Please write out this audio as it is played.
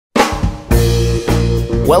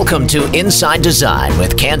Welcome to Inside Design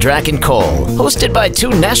with Kandrac and Kole, hosted by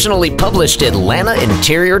two nationally published Atlanta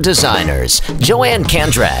interior designers, Joann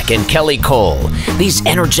Kandrac and Kelly Kole. These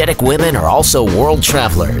energetic women are also world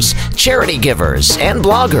travelers, charity givers, and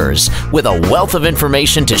bloggers with a wealth of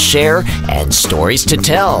information to share and stories to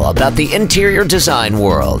tell about the interior design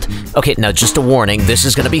world. Okay, now just a warning, this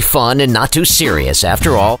is going to be fun and not too serious.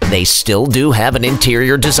 After all, they still do have an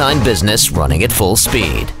interior design business running at full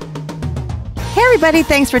speed. Hey everybody,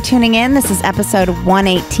 thanks for tuning in. This is episode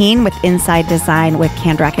 118 with Inside Design with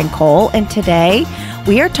Kandrac and Kole. And today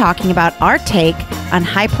we are talking about our take on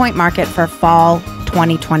High Point Market for fall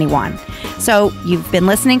 2021. So you've been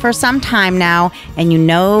listening for some time now, and you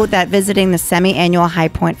know that visiting the semi-annual High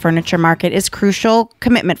Point Furniture Market is crucial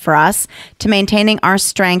commitment for us to maintaining our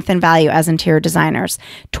strength and value as interior designers.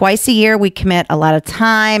 Twice a year, we commit a lot of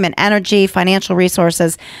time and energy, financial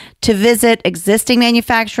resources to visit existing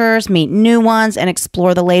manufacturers, meet new ones, and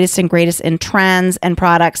explore the latest and greatest in trends and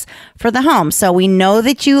products for the home. So we know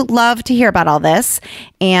that you love to hear about all this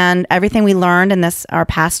and everything we learned in our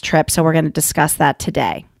past trip. So we're going to discuss that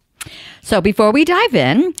today. So before we dive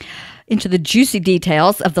into the juicy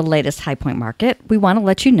details of the latest High Point Market, we want to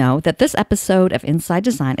let you know that this episode of Inside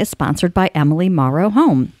Design is sponsored by Emily Morrow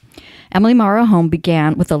Home. Emily Morrow Home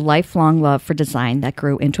began with a lifelong love for design that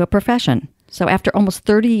grew into a profession. So after almost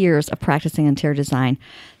 30 years of practicing interior design,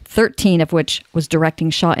 13 of which was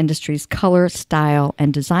directing Shaw Industries' color, style,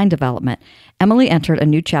 and design development, Emily entered a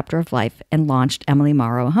new chapter of life and launched Emily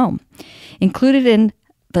Morrow Home. Included in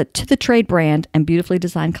the to-the-trade brand and beautifully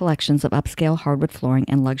designed collections of upscale hardwood flooring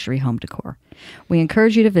and luxury home decor. We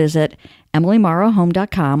encourage you to visit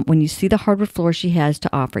EmilyMorrowHome.com. When you see the hardwood floors she has to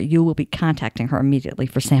offer, you will be contacting her immediately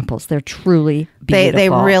for samples. They're truly beautiful. They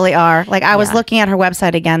really are. Like I was looking at her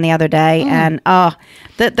website again the other day, and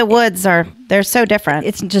the woods they're so different.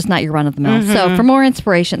 It's just not your run-of-the-mill. So for more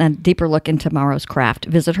inspiration and a deeper look into Morrow's craft,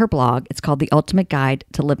 visit her blog. It's called The Ultimate Guide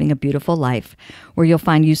to Living a Beautiful Life, where you'll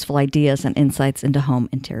find useful ideas and insights into home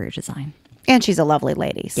interior design. And she's a lovely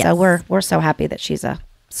lady. Yes. So we're so happy that she's a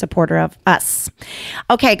supporter of us.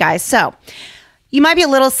 Okay, guys. So you might be a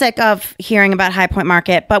little sick of hearing about High Point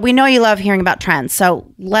Market, but we know you love hearing about trends. So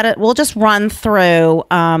we'll just run through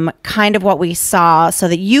kind of what we saw so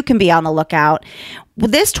that you can be on the lookout.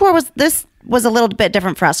 This was a little bit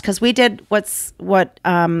different for us because we did what's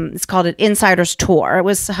called an insider's tour. It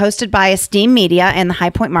was hosted by Esteem Media and the High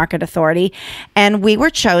Point Market Authority, and we were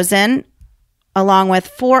chosen along with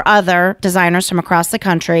 4 other designers from across the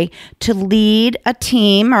country to lead a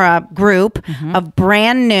team or a group of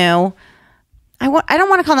brand new, I don't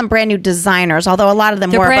want to call them brand new designers, although a lot of them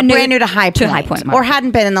were brand new to High Point or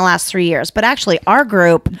hadn't been in the last 3 years. But actually our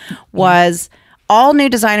group was all new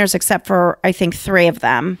designers except for I think 3 of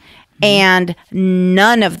them. And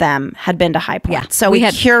none of them had been to High Point. Yeah, so we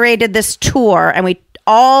had curated this tour, and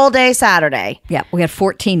all day Saturday. Yeah, we had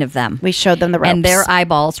 14 of them. We showed them the ropes. And their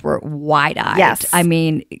eyeballs were wide-eyed. Yes. I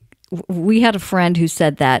mean, we had a friend who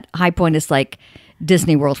said that High Point is like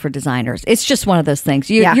Disney World for designers. It's just one of those things.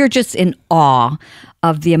 You're just in awe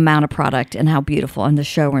of the amount of product and how beautiful in the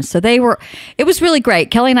showroom. So it was really great.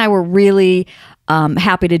 Kelly and I were really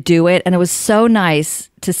happy to do it. And it was so nice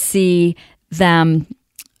to see them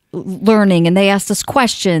learning, and they asked us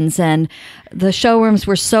questions, and the showrooms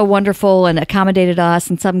were so wonderful and accommodated us,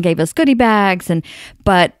 and some gave us goodie bags.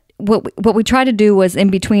 But what we tried to do was, in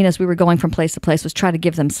between as we were going from place to place, was try to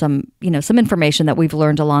give them some information that we've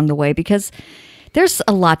learned along the way, because there's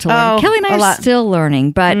a lot to learn. Kelly and I are still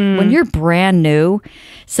learning, but when you're brand new,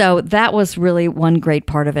 so that was really one great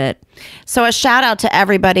part of it. So a shout out to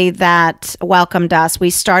everybody that welcomed us. We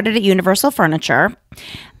started at Universal Furniture,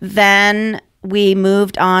 then we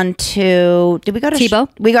moved on to, did we go to Tebow?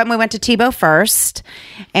 We went to Tebow first,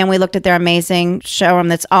 and we looked at their amazing showroom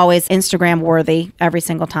that's always Instagram worthy every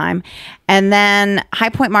single time. And then High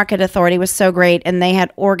Point Market Authority was so great, and they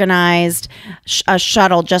had organized a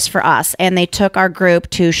shuttle just for us, and they took our group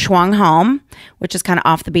to Schwung Home, which is kind of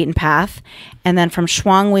off the beaten path. And then from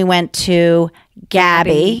Schwung we went to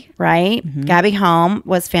Gabby, right? Gabby Home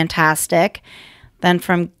was fantastic. Then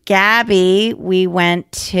from Gabby, we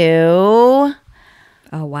went to...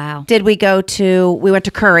 Oh, wow. We went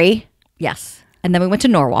to Curry. Yes. And then we went to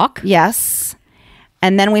Norwalk. Yes.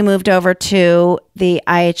 And then we moved over to the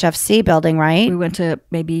IHFC building, right? We went to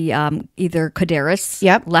maybe either Caderas,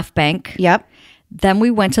 Left Bank. Yep. Then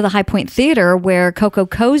we went to the High Point Theater, where Coco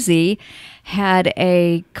Cozy had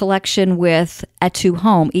a collection with Etu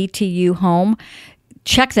Home, ETU Home.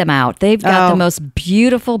 Check them out. They've got the most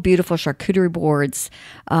beautiful, beautiful charcuterie boards,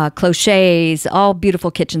 clochets, all beautiful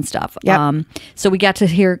kitchen stuff. Yep. So we got to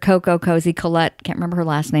hear Coco Cozy, Colette, can't remember her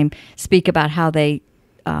last name, speak about how they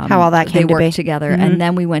how all that came they to be. worked together. And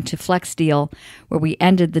then we went to Flex Deal, where we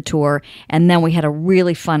ended the tour, and then we had a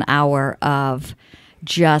really fun hour of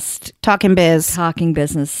just talking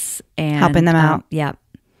business and helping them out.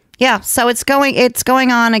 Yeah, so it's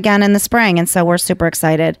going on again in the spring, and so we're super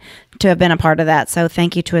excited to have been a part of that. So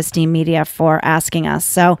thank you to Esteem Media for asking us.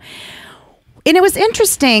 So, and it was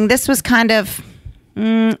interesting. This was kind of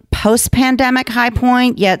post-pandemic High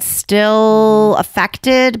Point, yet still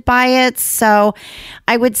affected by it. So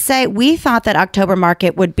I would say we thought that October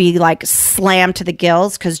market would be like slammed to the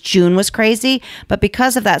gills because June was crazy. But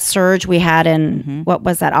because of that surge we had in, what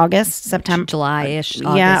was that, August, September? July-ish.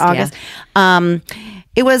 August.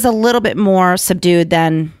 It was a little bit more subdued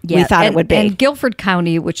than we thought it would be. And Guilford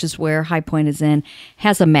County, which is where High Point is in,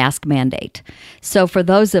 has a mask mandate. So for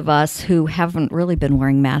those of us who haven't really been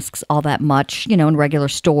wearing masks all that much, you know, in regular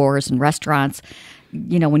stores and restaurants,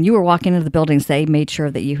 you know, when you were walking into the buildings, they made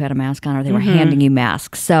sure that you had a mask on, or they were handing you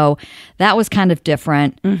masks. So that was kind of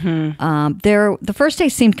different. The first day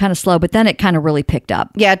seemed kind of slow, but then it kind of really picked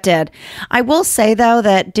up. Yeah, it did. I will say, though,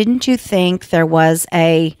 that didn't you think there was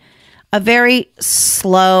a very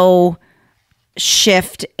slow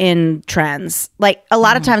shift in trends? Like a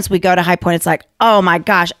lot of times we go to High Point, it's like, oh my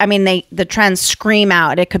gosh. I mean, the trends scream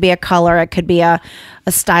out. It could be a color, it could be a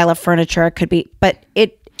style of furniture, it could be, but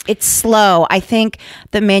it's slow. I think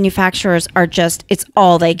the manufacturers are just, it's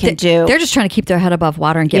all they can do. They're just trying to keep their head above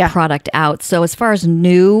water and get product out. So as far as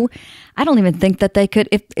new, I don't even think that they could,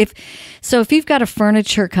 if you've got a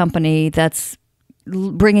furniture company that's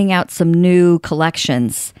bringing out some new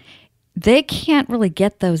collections, they can't really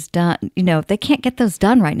get those done. You know, they can't get those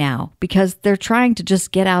done right now because they're trying to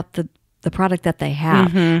just get out the product that they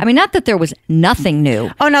have. I mean, not that there was nothing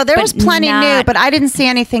new. Oh no, there was plenty new, but I didn't see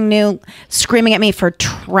anything new screaming at me for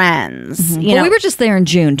trends. You know, we were just there in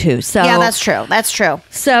June too. So yeah, that's true. That's true.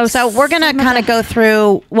 So we're gonna kind of go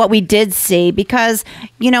through what we did see, because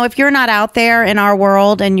you know, if you're not out there in our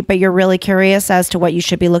world but you're really curious as to what you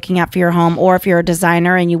should be looking at for your home, or if you're a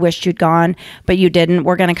designer and you wished you'd gone but you didn't,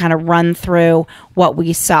 we're gonna kind of run through what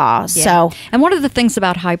we saw. Yeah. So, and one of the things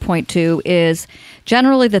about High Point too is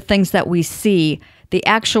generally the things that we see, the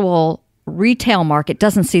actual retail market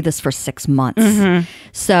doesn't see this for 6 months.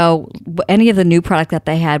 So any of the new product that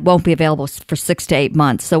they had won't be available for 6 to 8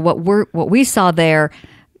 months. So what we saw there,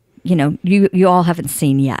 you know, you all haven't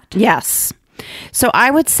seen yet. Yes. So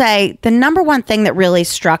I would say the number one thing that really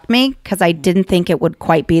struck me, because I didn't think it would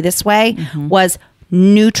quite be this way, was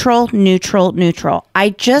neutral. I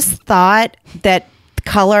just thought that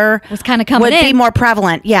color was kind of coming would be more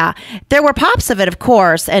prevalent. Yeah, there were pops of it, of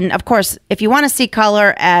course, and of course, if you want to see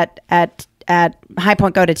color at High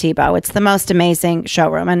Point, go to Tebow. It's the most amazing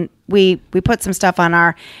showroom, and we put some stuff on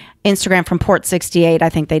our Instagram from Port 68. I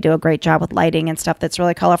think they do a great job with lighting and stuff that's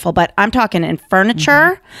really colorful. But I'm talking in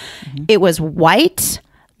furniture. It was white,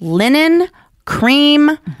 linen,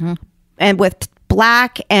 cream, and with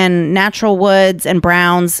black and natural woods and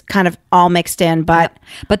browns kind of all mixed in, but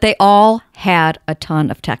they all had a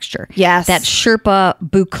ton of texture. Yes. That Sherpa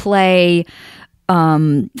boucle,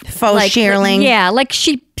 faux like, shearling. Yeah, like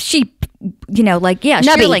sheep, you know, like, yeah,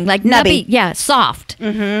 nubby. shearling, like nubby. Yeah, soft.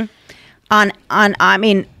 I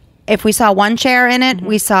mean, if we saw one chair in it,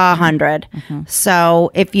 we saw 100.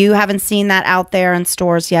 So if you haven't seen that out there in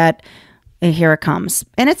stores yet, here it comes.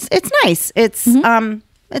 And it's nice.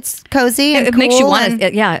 It's cozy and it cool, makes you want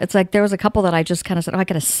to. Yeah, it's like there was a couple that I just kind of said, "Oh, I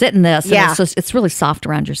got to sit in this." Yeah, and it's really soft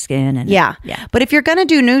around your skin. And yeah. But if you're going to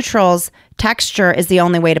do neutrals, texture is the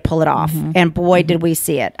only way to pull it off. And boy, did we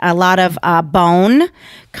see it! A lot of bone,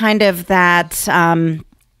 kind of that.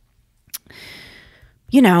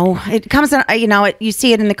 You know, it comes in. You know, you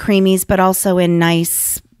see it in the creamies, but also in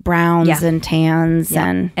nice browns and tans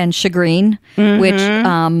and shagreen, which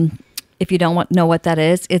if you don't know what that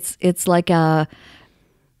is, it's like a.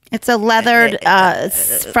 It's a leathered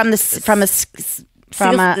it's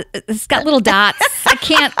got little dots. I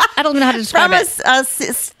don't know how to describe it. From a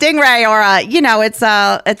stingray or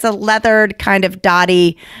it's a leathered kind of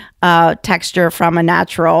dotty texture from a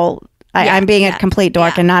natural. I'm being a complete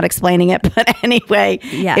dork and not explaining it, but anyway,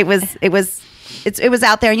 it was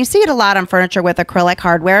out there, and you see it a lot on furniture with acrylic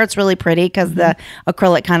hardware. It's really pretty because the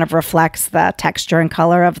acrylic kind of reflects the texture and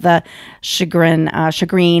color of the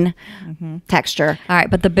shagreen texture. All right,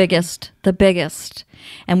 but the biggest,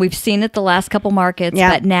 and we've seen it the last couple markets,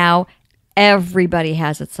 but now everybody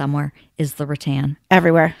has it somewhere, is the rattan.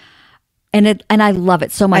 Everywhere. And I love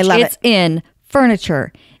it so much. It's in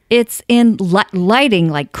furniture. It's in lighting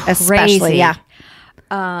like crazy. Especially,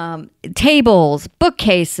 tables,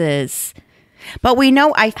 bookcases. But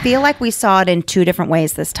I feel like we saw it in two different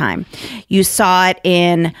ways this time. You saw it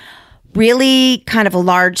in really kind of a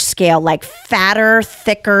large scale, like fatter,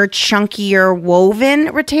 thicker, chunkier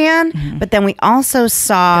woven rattan. But then we also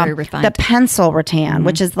saw Very refined. the pencil rattan,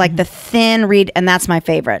 which is like the thin reed. And that's my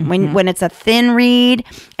favorite. When it's a thin reed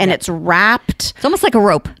and it's wrapped, It's almost like a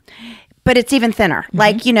rope. but it's even thinner,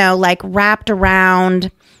 like, like wrapped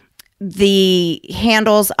around the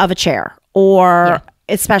handles of a chair or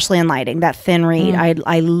especially in lighting, that thin reed.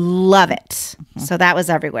 I love it. So that was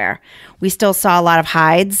everywhere. We still saw a lot of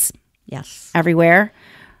hides. Yes. Everywhere.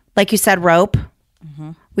 Like you said, rope.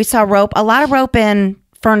 We saw rope, a lot of rope in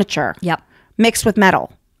furniture. Yep. Mixed with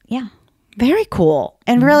metal. Yeah. Very cool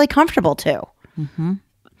and really comfortable too.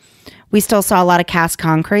 We still saw a lot of cast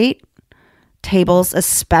concrete, tables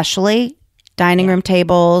especially, dining room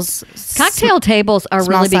tables. Cocktail tables are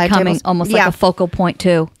small really side becoming tables. almost like Yeah. a focal point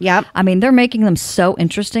too. Yep. I mean, they're making them so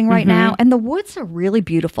interesting right now. And the woods are really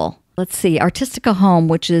beautiful. Let's see. Artistica Home,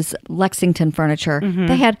 which is Lexington furniture,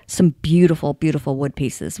 they had some beautiful, beautiful wood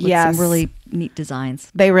pieces with Yes. some really neat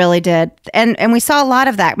designs. They really did. And we saw a lot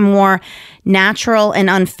of that more natural and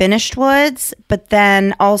unfinished woods, but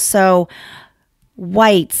then also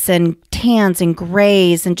whites and tans and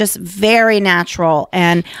grays and just very natural.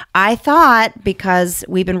 And I thought, because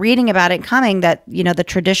we've been reading about it coming, that, the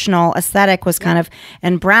traditional aesthetic was kind of,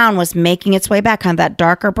 and brown was making its way back, kind of that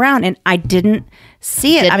darker brown. And I didn't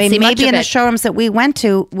see it. Didn't I mean, see much maybe of in the it. showrooms that we went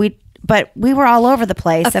to, but we were all over the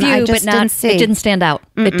place, and I just but didn't see. It didn't stand out.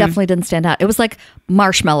 It definitely didn't stand out. It was like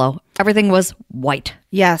marshmallow. Everything was white.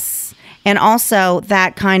 Yes. And also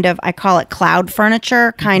that kind of, I call it cloud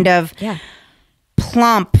furniture, kind of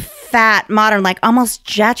plump, fat, modern, like almost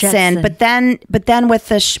Jetson. But then with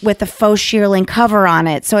the faux shearling cover on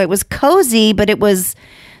it. So it was cozy, but it was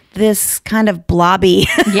this kind of blobby.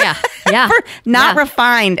 Yeah. Yeah. Not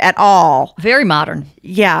refined at all. Very modern.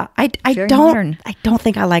 Yeah. I Very don't modern. I don't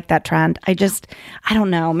think I like that trend. I don't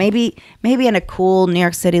know. Maybe in a cool New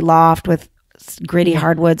York City loft with gritty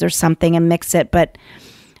hardwoods or something and mix it, but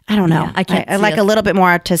I don't know. Yeah, I can't I see like it. a little bit more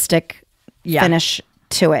artistic finish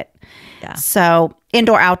to it. Yeah. So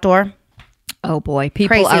indoor, outdoor. Oh boy, Crazy.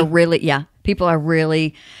 people are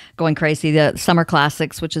really going crazy. The Summer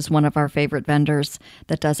Classics, which is one of our favorite vendors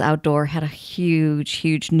that does outdoor, had a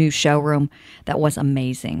huge new showroom that was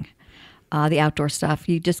amazing. The outdoor stuff,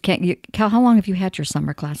 you just can't. Cal, how long have you had your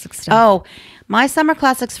Summer Classics stuff? Oh, my Summer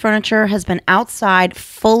Classics furniture has been outside,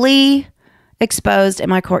 fully exposed in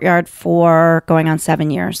my courtyard for going on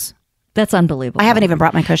 7 years. That's unbelievable. I haven't even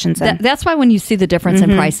brought my cushions in. That's why when you see the difference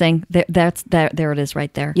in pricing, there it is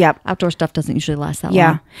right there. Yep. Outdoor stuff doesn't usually last that Yeah.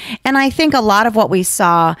 long. And I think a lot of what we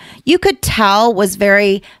saw, you could tell was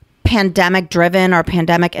very pandemic driven or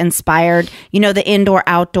pandemic inspired. The indoor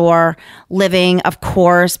outdoor living, of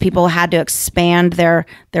course, people had to expand their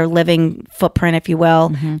living footprint, if you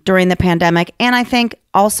will, during the pandemic. And I think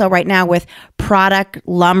also right now with product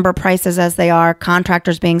lumber prices as they are,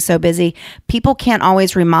 contractors being so busy, people can't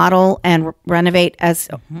always remodel and renovate as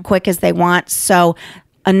quick as they want. So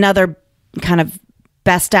another kind of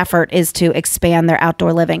best effort is to expand their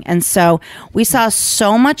outdoor living. And so we saw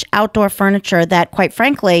so much outdoor furniture that, quite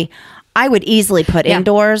frankly, I would easily put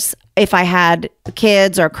indoors if I had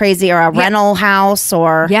kids or crazy or a rental house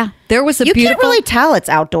or There was a you beautiful. can't really tell it's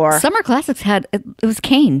outdoor. Summer Classics had it was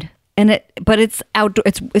caned. But it's outdoor.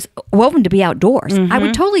 It's woven to be outdoors. I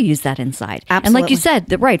would totally use that inside. And like you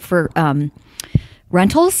said, right, for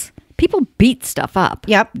rentals, people beat stuff up.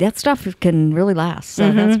 Yep. That stuff can really last.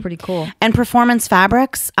 So that's pretty cool. And performance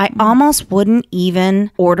fabrics, I almost wouldn't even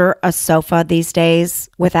order a sofa these days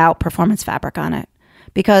without performance fabric on it.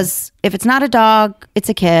 Because if it's not a dog, it's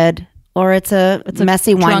a kid, or it's a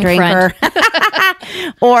messy wine drunk drinker.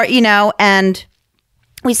 Or, and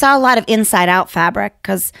we saw a lot of inside out fabric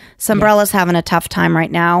because Sombrella's having a tough time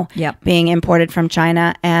right now being imported from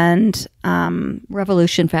China. And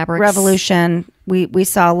Revolution fabrics. Revolution, we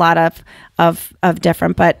saw a lot of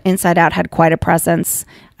different, but inside out had quite a presence,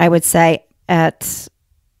 I would say, at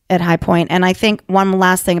High Point. And I think one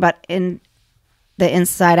last thing about the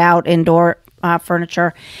inside out indoor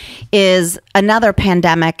furniture is another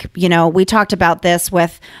pandemic. We talked about this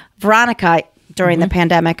with Veronica during the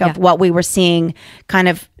pandemic of what we were seeing, kind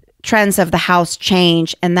of trends of the house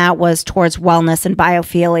change, and that was towards wellness and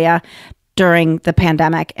biophilia during the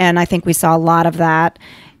pandemic. And I think we saw a lot of that.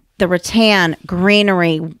 The rattan,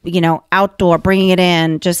 greenery, outdoor, bringing it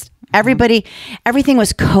in, just everything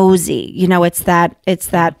was cozy. It's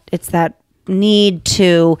that need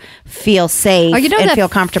to feel safe and that feel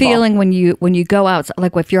comfortable. Feeling when you go out,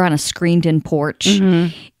 like if you're on a screened-in porch,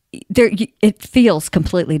 it feels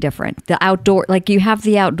completely different. The outdoor, like you have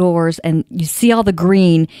the outdoors and you see all the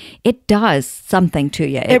green, it does something to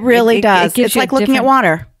you. It really does. gives It's you like looking at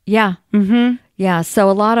water. Yeah. Mm-hmm. Yeah. So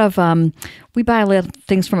a lot of, we buy a lot of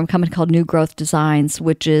things from a company called New Growth Designs,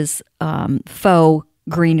 which is faux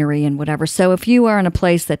greenery and whatever. So if you are in a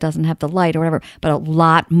place that doesn't have the light or whatever, but a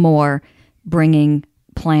lot more bringing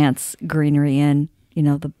plants, greenery in,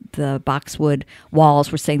 the boxwood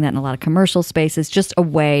walls, we're seeing that in a lot of commercial spaces, just a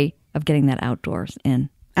way of getting that outdoors in.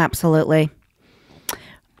 Absolutely.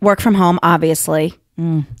 Work from home, obviously.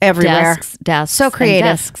 Everywhere. Desks. So creative.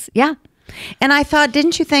 Desks. Yeah. And I thought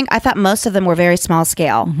most of them were very small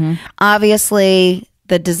scale. Obviously,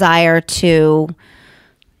 the desire to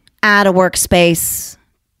add a workspace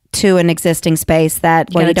to an existing space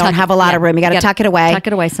that where you don't have a lot of room. You got to tuck it away. Tuck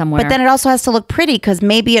it away somewhere. But then it also has to look pretty because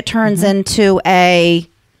maybe it turns into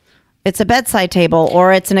it's a bedside table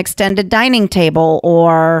or it's an extended dining table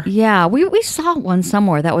or... Yeah, we saw one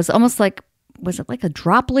somewhere that was almost like, was it like a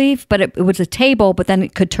drop leaf? But it was a table, but then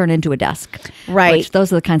it could turn into a desk. Right. Which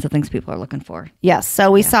those are the kinds of things people are looking for. Yes.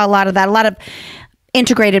 So we saw a lot of that. A lot of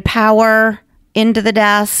integrated power into the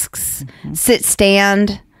desks,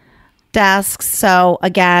 sit-stand desks. So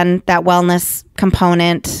again, that wellness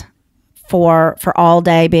component for all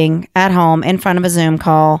day being at home in front of a Zoom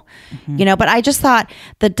call, but I just thought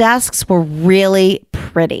the desks were really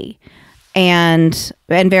pretty and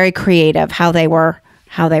very creative how they were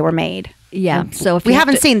made. Yeah. So if we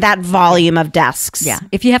haven't seen that volume of desks. Yeah.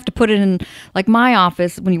 If you have to put it in, like my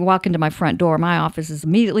office, when you walk into my front door, my office is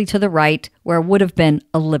immediately to the right where it would have been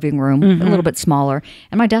a living room, a little bit smaller,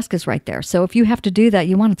 and my desk is right there. So if you have to do that,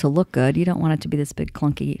 you want it to look good. You don't want it to be this big,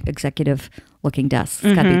 clunky, executive-looking desk.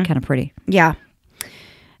 It's got to be kind of pretty. Yeah.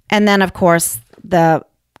 And then, of course, the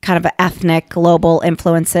kind of ethnic global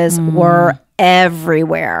influences were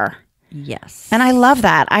everywhere. Yes. And I love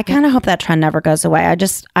that. I kind of hope that trend never goes away. I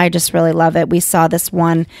just really love it. We saw this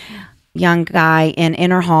one young guy in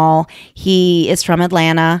Inner Hall. He is from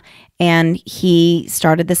Atlanta and he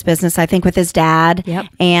started this business, I think, with his dad. Yep.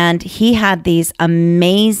 And he had these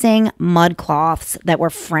amazing mud cloths that were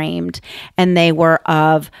framed and they were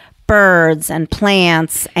of birds and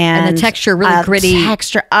plants and the texture really gritty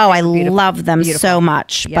texture. Oh, I love them so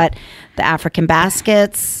much. Yeah. But the African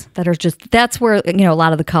baskets that are that's where a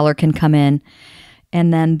lot of the color can come in,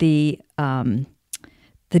 and then the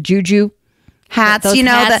juju hats,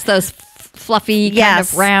 those fluffy kind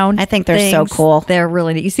of round. I think they're things. so cool. They're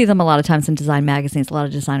really neat. You see them a lot of times in design magazines. A lot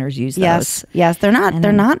of designers use those. Yes, they're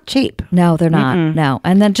not cheap. No, they're not. No,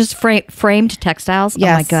 and then just framed textiles.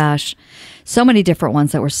 Yes. Oh my gosh, so many different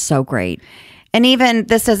ones that were so great. And even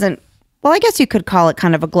this isn't. Well, I guess you could call it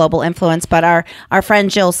kind of a global influence, but our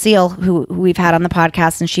friend Jill Seal, who we've had on the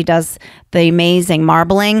podcast, and she does the amazing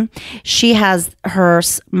marbling. She has her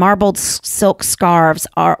marbled silk scarves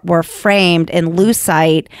were framed in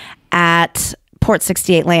lucite at Port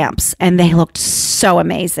 68 Lamps, and they looked so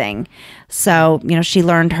amazing. So she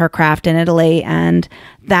learned her craft in Italy, and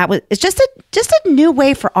it's just a new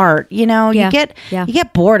way for art. You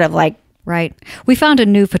get bored of like. Right. We found a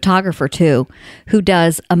new photographer too, who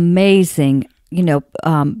does amazing,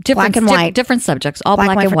 different black and white, different subjects, all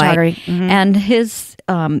black and white. Mm-hmm.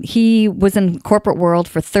 And he was in corporate world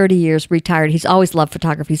for 30 years, retired. He's always loved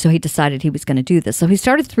photography, so he decided he was going to do this. So he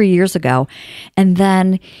started 3 years ago, and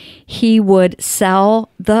then he would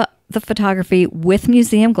sell the photography with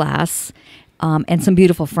museum glass. And some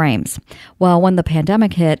beautiful frames. Well, when the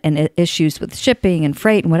pandemic hit and issues with shipping and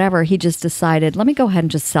freight and whatever, he just decided, let me go ahead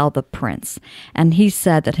and just sell the prints. And he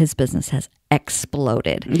said that his business has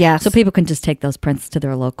exploded. Yes. So people can just take those prints to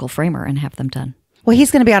their local framer and have them done. Well,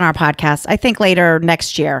 he's going to be on our podcast, I think, later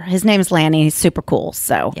next year. His name's Lanny. He's super cool.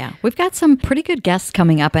 So yeah, we've got some pretty good guests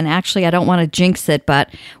coming up. And actually, I don't want to jinx it,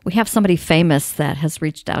 but we have somebody famous that has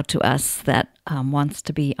reached out to us that wants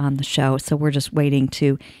to be on the show. So we're just waiting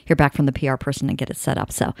to hear back from the PR person and get it set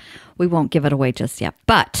up. So we won't give it away just yet.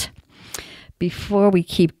 But before we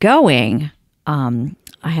keep going,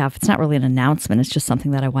 it's not really an announcement. It's just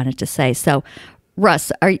something that I wanted to say. So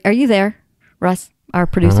Russ, are you there? Russ? Our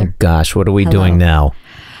producer. Oh gosh, what are we doing now?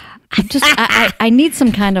 I need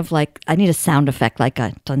some kind of I need a sound effect like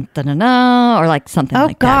a dun dun dun dun or like something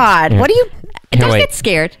like that. Oh God, what do you? Don't get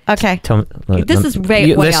scared. Okay. This is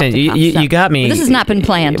way listen, off the cuff, you got me. This has not been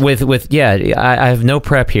planned. I have no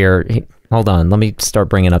prep here. Hold on, let me start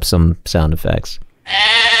bringing up some sound effects.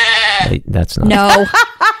 That's not. No,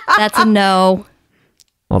 that's a no.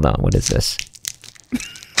 Hold on, what is this?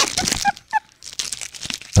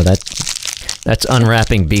 Oh, that's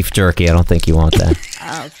unwrapping beef jerky. I don't think you want that.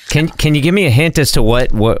 Can you give me a hint as to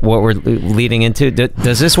what we're leading into?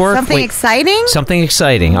 Does this work? Something exciting? Something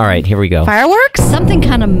exciting. All right, here we go. Fireworks? Something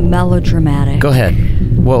kind of melodramatic. Go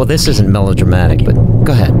ahead. Well, this isn't melodramatic, but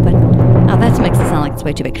go ahead. But Oh, that makes it sound like it's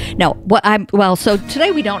way too big. No, so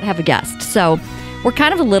today we don't have a guest. So we're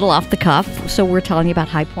kind of a little off the cuff. So we're telling you about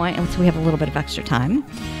High Point, and so we have a little bit of extra time.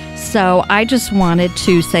 So I just wanted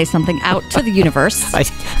to say something out to the universe.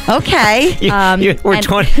 Okay.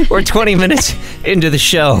 We're 20 minutes into the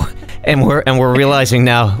show, and we're realizing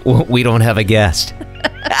now we don't have a guest.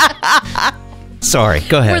 Sorry,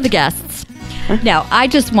 go ahead. We're the guests. Now,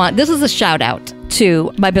 this is a shout out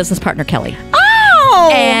to my business partner, Kelly. Oh!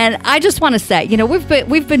 And I just want to say,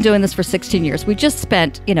 we've been doing this for 16 years. We just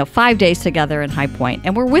spent, 5 days together in High Point,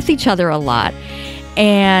 and we're with each other a lot.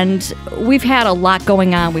 And we've had a lot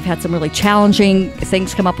going on. We've had some really challenging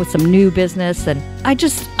things come up with some new business. And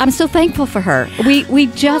I'm so thankful for her. We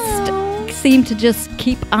just seem to just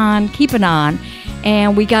keep on keeping on.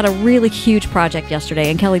 And we got a really huge project yesterday.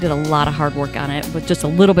 And Kelly did a lot of hard work on it with just a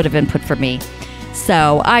little bit of input from me.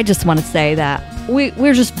 So I just want to say that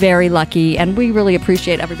we're just very lucky. And we really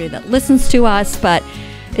appreciate everybody that listens to us. But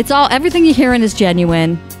everything you're hearing is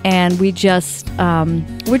genuine, and I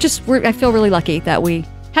feel really lucky that we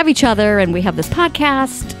have each other and we have this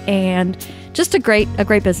podcast and just a great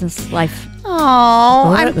business life.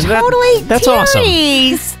 Oh, I'm totally that's teary.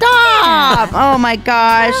 Awesome. Stop. Oh my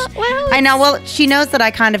gosh. Well, I know. Well, she knows that I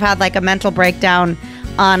kind of had like a mental breakdown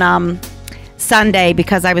on Sunday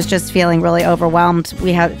because I was just feeling really overwhelmed.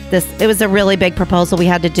 It was a really big proposal we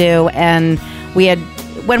had to do, and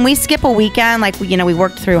when we skip a weekend, like, we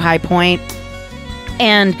worked through High Point,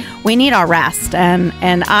 and we need our rest. And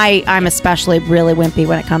I'm especially really wimpy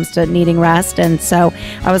when it comes to needing rest. And so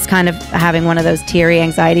I was kind of having one of those teary,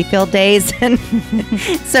 anxiety-filled days. And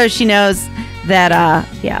so she knows that,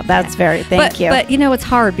 that's thank you. But, it's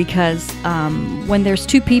hard because when there's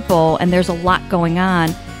two people and there's a lot going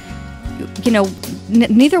on,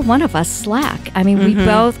 neither one of us slack. I mean, we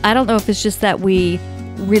both, I don't know if it's just that we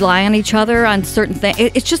rely on each other on certain things.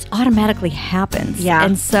 It just automatically happens. Yeah.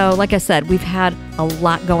 And so, like I said, we've had a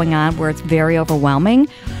lot going on where it's very overwhelming.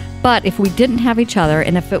 But if we didn't have each other,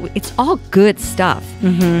 and if it's all good stuff,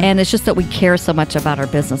 and it's just that we care so much about our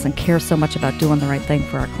business and care so much about doing the right thing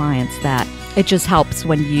for our clients, that it just helps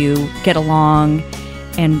when you get along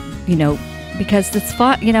and, because it's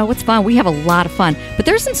fun. It's fun. We have a lot of fun, but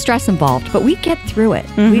there's some stress involved, but we get through it.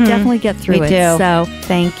 We definitely get through it. We do. So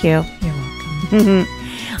thank you. You're welcome.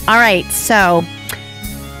 All right, so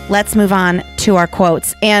let's move on to our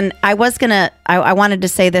quotes. And I wanted to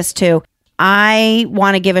say this too. I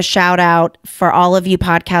want to give a shout out for all of you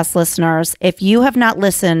podcast listeners. If you have not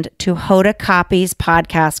listened to Hoda Kotb's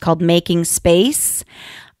podcast called Making Space,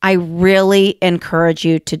 I really encourage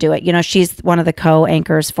you to do it. She's one of the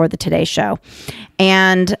co-anchors for the Today Show.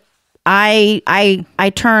 And I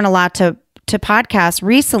turn a lot to podcasts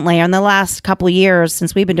recently, or in the last couple of years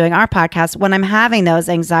since we've been doing our podcast, when I'm having those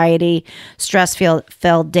anxiety,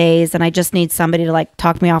 stress-filled days, and I just need somebody to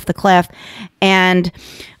talk me off the cliff. And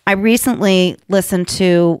I recently listened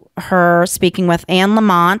to her speaking with Anne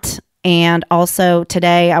Lamott, and also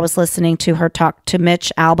today I was listening to her talk to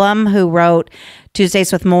Mitch Albom, who wrote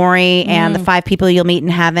Tuesdays with Maury and The 5 People You'll Meet in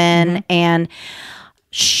Heaven. And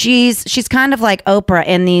she's kind of like Oprah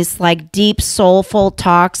in these deep, soulful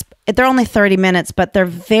talks. They're only 30 minutes, but they're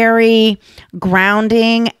very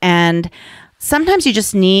grounding. And sometimes you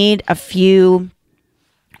just need a few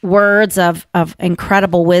words of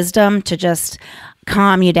incredible wisdom to just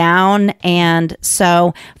calm you down. And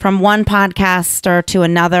so from one podcaster to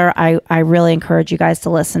another, I really encourage you guys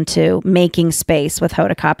to listen to Making Space with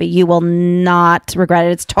Hoda Kotb. You will not regret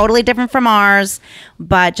it. It's totally different from ours,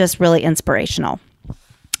 but just really inspirational.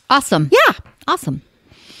 Awesome. Yeah. Awesome.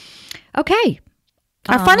 Okay.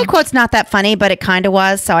 Our funny quote's not that funny, but it kind of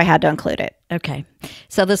was, so I had to include it. Okay.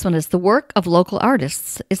 So this one is, the work of local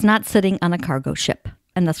artists is not sitting on a cargo ship.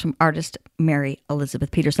 And that's from artist Mary Elizabeth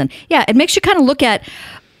Peterson. Yeah, it makes you kind of look at,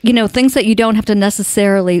 things that you don't have to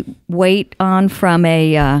necessarily wait on from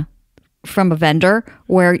a vendor,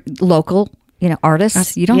 where local,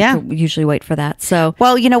 artists, you don't have to usually wait for that. So,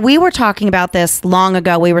 well, we were talking about this long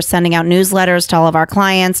ago. We were sending out newsletters to all of our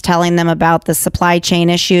clients, telling them about the supply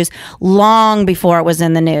chain issues long before it was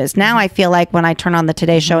in the news. Now I feel like when I turn on the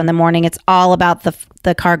Today Show in the morning, it's all about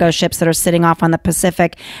the cargo ships that are sitting off on the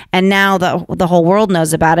Pacific, and now the whole world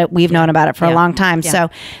knows about it. We've known about it for a long time. Yeah.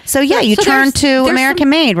 So you turn to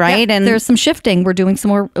American made, right? Yeah, and there's some shifting. We're doing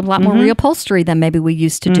a lot more reupholstery than maybe we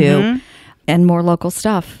used to do. And more local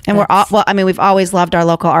stuff. And we've always loved our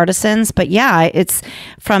local artisans, but it's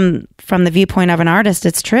from the viewpoint of an artist,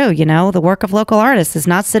 it's true. The work of local artists is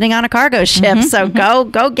not sitting on a cargo ship. So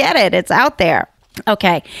go get it. It's out there.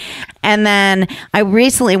 Okay. And then I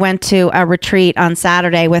recently went to a retreat on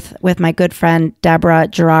Saturday with my good friend Deborah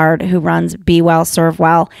Gerard, who runs Be Well, Serve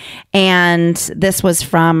Well. And this was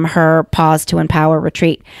from her Pause to Empower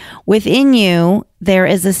retreat. Within you, there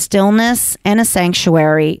is a stillness and a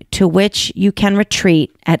sanctuary to which you can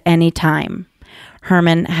retreat at any time.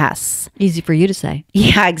 Herman Hesse. Easy for you to say.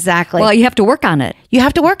 Yeah, exactly. Well, you have to work on it. You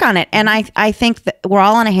have to work on it. And I think that we're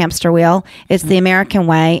all on a hamster wheel. It's the American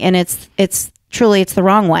way, and it's truly the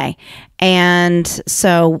wrong way. And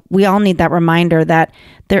so we all need that reminder that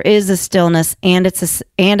there is a stillness and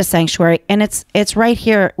a sanctuary, and it's right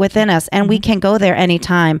here within us, and we can go there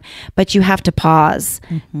anytime, but you have to pause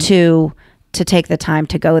to take the time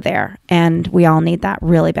to go there. And we all need that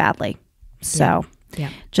really badly. So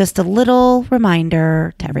just a little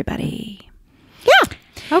reminder to everybody. Yeah.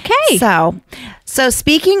 Okay. So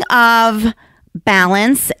speaking of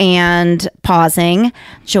balance and pausing,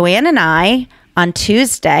 Joann and I on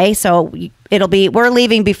Tuesday, so we're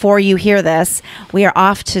leaving before you hear this. We are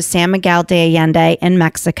off to San Miguel de Allende in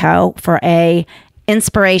Mexico for a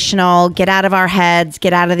inspirational, get out of our heads,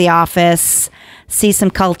 get out of the office, see some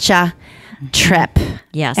culture trip.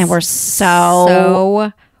 Yes. And we're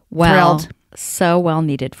so thrilled. So well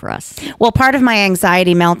needed for us. Well, part of my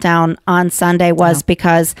anxiety meltdown on Sunday was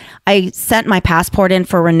because I sent my passport in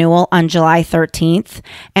for renewal on July 13th,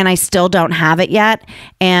 and I still don't have it yet.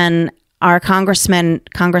 And our Congressman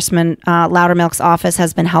Loudermilk's office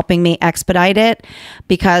has been helping me expedite it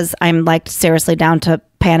because I'm seriously down to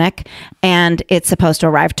panic, and it's supposed to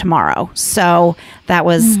arrive tomorrow. So that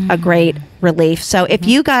was a great relief. So if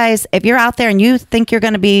you're out there and you think you're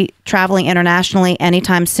going to be traveling internationally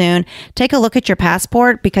anytime soon, take a look at your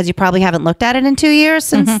passport, because you probably haven't looked at it in 2 years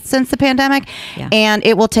since the pandemic. Yeah. And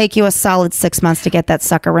it will take you a solid 6 months to get that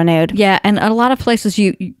sucker renewed. Yeah. And a lot of places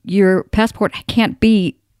your passport can't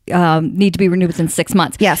be need to be renewed within 6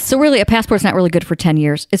 months. Yes. So really, a passport's not really good for 10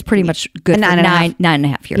 years. It's pretty much good for nine and a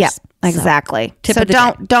half years. Yeah, exactly. So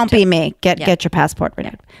don't be me. Get your passport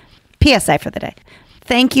renewed. PSA for the day.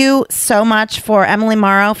 Thank you so much for Emily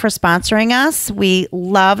Morrow for sponsoring us. We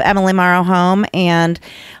love Emily Morrow Home, and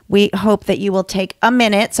we hope that you will take a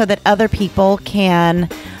minute so that other people can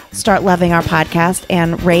start loving our podcast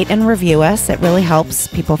and rate and review us. It really helps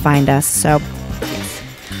people find us. So.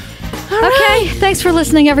 Okay. Thanks for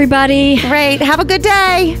listening, everybody. Great. Have a good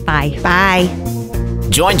day. Bye. Bye.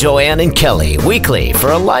 Join Joann and Kelly weekly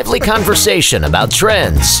for a lively conversation about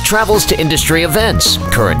trends, travels to industry events,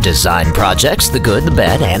 current design projects, the good, the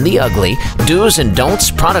bad, and the ugly, do's and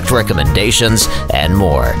don'ts, product recommendations, and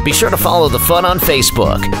more. Be sure to follow the fun on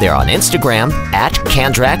Facebook. They're on Instagram at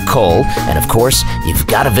Kandrac Kole, and of course, you've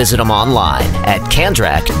got to visit them online at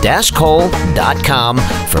kandrac-kole.com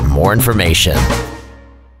for more information.